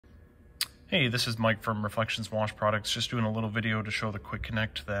Hey, this is Mike from Reflections Wash Products, just doing a little video to show the quick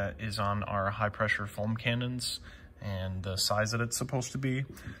connect that is on our high pressure foam cannons and the size that it's supposed to be.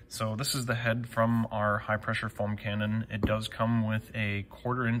 So this is the head from our high pressure foam cannon. It does come with a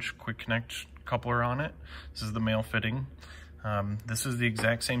 1/4 inch quick connect coupler on it. This is the male fitting. This is the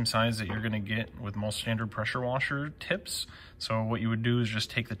exact same size that you're gonna get with most standard pressure washer tips. So what you would do is just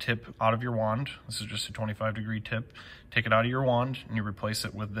take the tip out of your wand. This is just a 25-degree tip. Take it out of your wand and you replace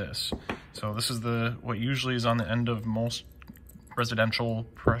it with this. So this is what usually is on the end of most residential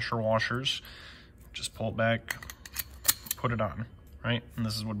pressure washers. Just pull it back, put it on, right? And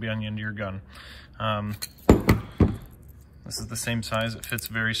this would be on the end of your gun. This is the same size. It fits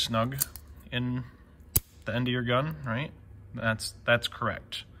very snug in the end of your gun, right? That's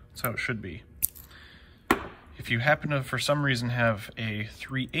correct. That's how it should be. If you happen to, for some reason, have a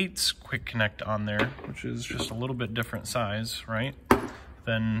 3/8 quick connect on there, which is just a little bit different size, right?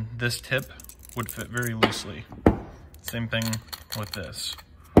 Then this tip would fit very loosely. Same thing with this.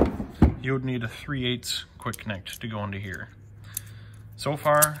 You would need a 3/8 quick connect to go into here. So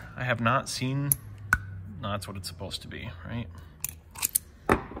far, I have not seen, no, that's what it's supposed to be, right?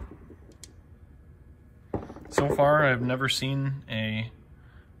 So far, I've never seen a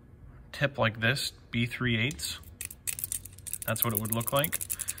tip like this be 3/8. That's what it would look like.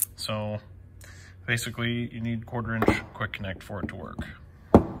 So basically, you need 1/4 inch quick connect for it to work.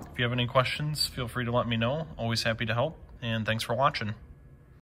 If you have any questions, feel free to let me know. Always happy to help, and thanks for watching.